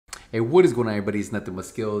Hey, what is going on, everybody? It's Nothing But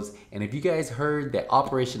Skills. And if you guys heard that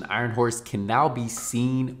Operation Iron Horse can now be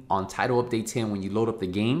seen on Title Update 10 when you load up the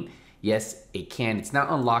game, yes, it can. It's not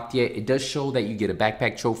unlocked yet. It does show that you get a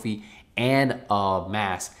backpack trophy and a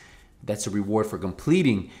mask. That's a reward for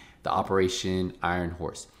completing the Operation Iron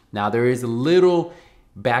Horse. Now, there is a little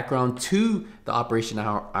background to the Operation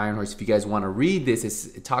Iron Horse. If you guys want to read this,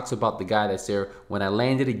 it talks about the guy that's there. When I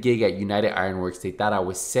landed a gig at United Ironworks, they thought I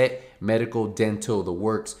was set, medical, dental, the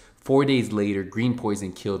works. 4 days later, green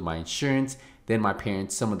poison killed my insurance. Then my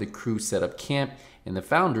parents, some of the crew set up camp in the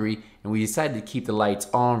foundry, and we decided to keep the lights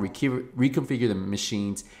on, reconfigure the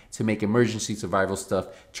machines to make emergency survival stuff,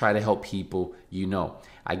 try to help people, you know.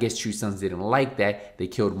 I guess True Sons didn't like that. They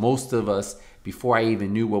killed most of us before I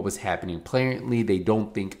even knew what was happening. Apparently, they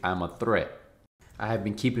don't think I'm a threat. I have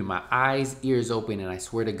been keeping my eyes, ears open, and I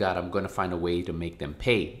swear to God, I'm gonna find a way to make them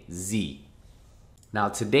pay. Z. Now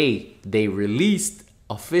today, they released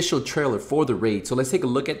official trailer for the raid. So let's take a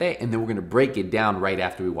look at that, and then we're gonna break it down right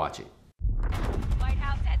after we watch it. White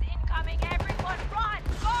House has incoming, everyone run!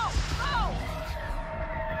 Go! Go!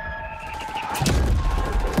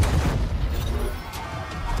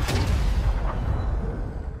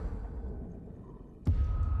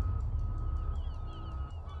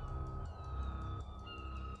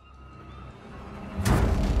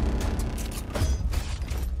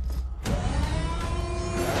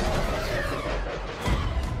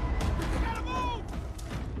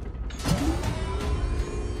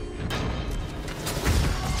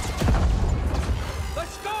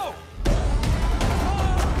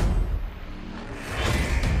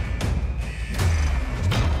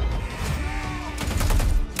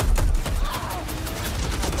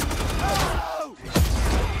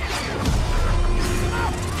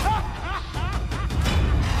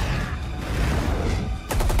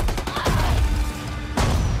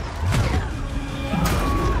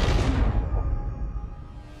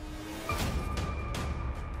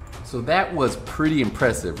 So that was pretty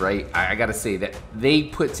impressive, right? I gotta say that they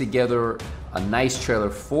put together a nice trailer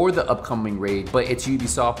for the upcoming raid, but it's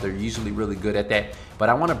Ubisoft, they're usually really good at that. But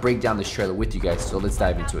I wanna break down this trailer with you guys, so let's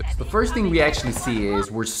dive into it. So the first thing we actually see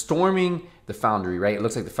is we're storming the foundry, right? It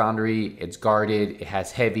looks like the foundry, it's guarded, it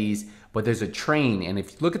has heavies, but there's a train, and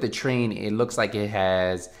if you look at the train, it looks like it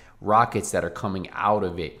has rockets that are coming out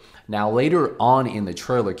of it. Now later on in the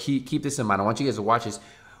trailer, keep this in mind, I want you guys to watch this.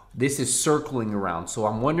 This is circling around. So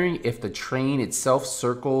I'm wondering if the train itself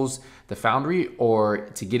circles the foundry, or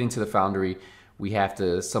to get into the foundry, we have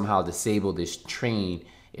to somehow disable this train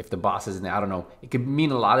if the boss isn't there. I don't know. It could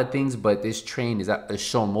mean a lot of things, but this train is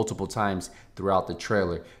shown multiple times throughout the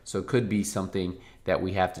trailer. So it could be something that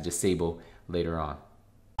we have to disable later on.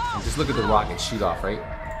 And just look at the rockets shoot off, right?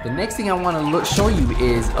 The next thing I want to show you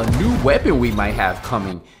is a new weapon we might have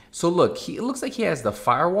coming. So look, it looks like he has the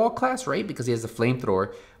firewall class, right? Because he has the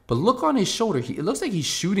flamethrower. But look on his shoulder, it looks like he's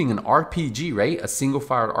shooting an RPG, right? A single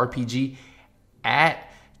fired RPG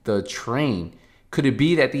at the train. Could it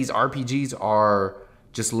be that these RPGs are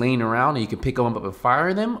just laying around and you can pick them up and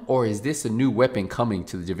fire them? Or is this a new weapon coming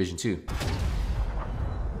to the Division 2?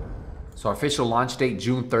 So our official launch date,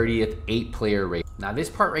 June 30th, 8-player raid. Now this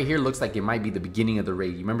part right here looks like it might be the beginning of the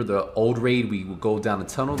raid. You remember the old raid, we would go down the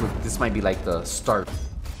tunnel? This might be like the start.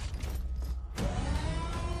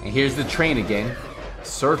 And here's the train again.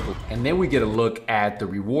 Circle, and then we get a look at the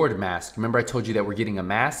reward mask. Remember I told you that we're getting a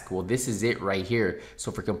mask? Well, this is it right here.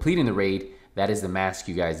 So for completing the raid, that is the mask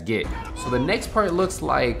you guys get. So the next part looks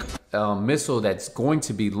like a missile that's going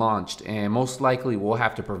to be launched, and most likely we'll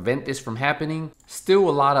have to prevent this from happening. Still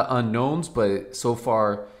a lot of unknowns, but so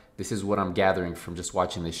far this is what I'm gathering from just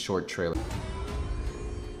watching this short trailer.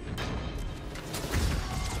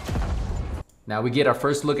 Now we get our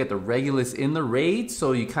first look at the Regulus in the raid,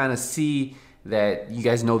 so you kind of see that you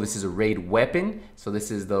guys know this is a raid weapon. So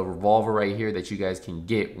this is the revolver right here that you guys can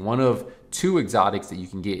get. One of 2 exotics that you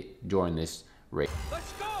can get during this raid.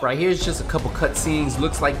 Right here is just a couple cutscenes.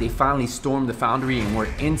 Looks like they finally stormed the foundry and we're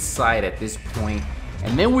inside at this point.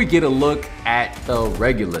 And then we get a look at the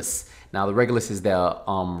Regulus. Now the Regulus is the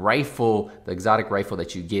rifle, the exotic rifle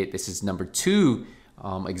that you get. This is number 2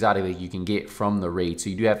 exotic that you can get from the raid.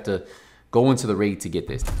 So you do have to go into the raid to get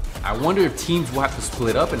this. I wonder if teams will have to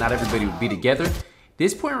split up and not everybody will be together.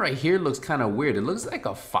 This point right here looks kind of weird. It looks like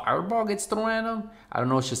a fireball gets thrown at him. I don't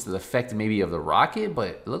know, it's just the effect maybe of the rocket, but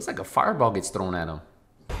it looks like a fireball gets thrown at him.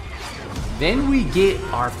 Then we get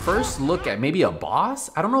our first look at maybe a boss.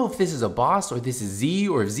 I don't know if this is a boss or this is Z,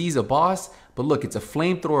 or if Z's a boss, but look, it's a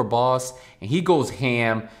flamethrower boss and he goes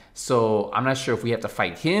ham. So I'm not sure if we have to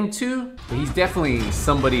fight him too, but he's definitely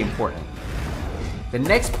somebody important. The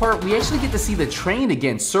next part, we actually get to see the train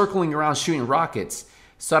again circling around shooting rockets.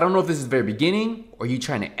 So I don't know if this is the very beginning or you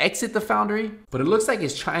trying to exit the foundry, but it looks like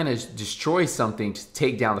it's trying to destroy something to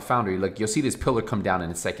take down the foundry. Look, you'll see this pillar come down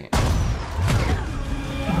in a second.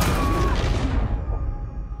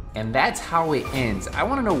 And that's how it ends. I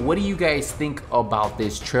wanna know, what do you guys think about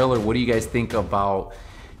this trailer? What do you guys think about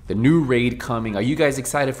the new raid coming? Are you guys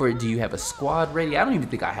excited for it? Do you have a squad ready? I don't even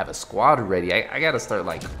think I have a squad ready. I gotta start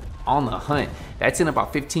like on the hunt. That's in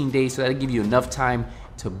about 15 days, so that'll give you enough time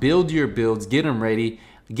to build your builds, get them ready,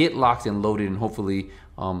 get locked and loaded, and hopefully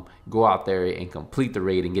go out there and complete the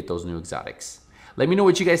raid and get those new exotics. Let me know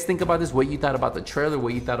what you guys think about this, what you thought about the trailer,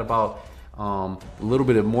 what you thought about a little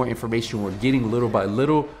bit of more information we're getting little by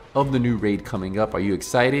little of the new raid coming up. Are you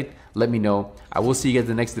excited? Let me know. I will see you guys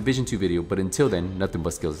in the next Division 2 video, but until then, Nothing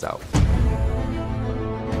But Skills out.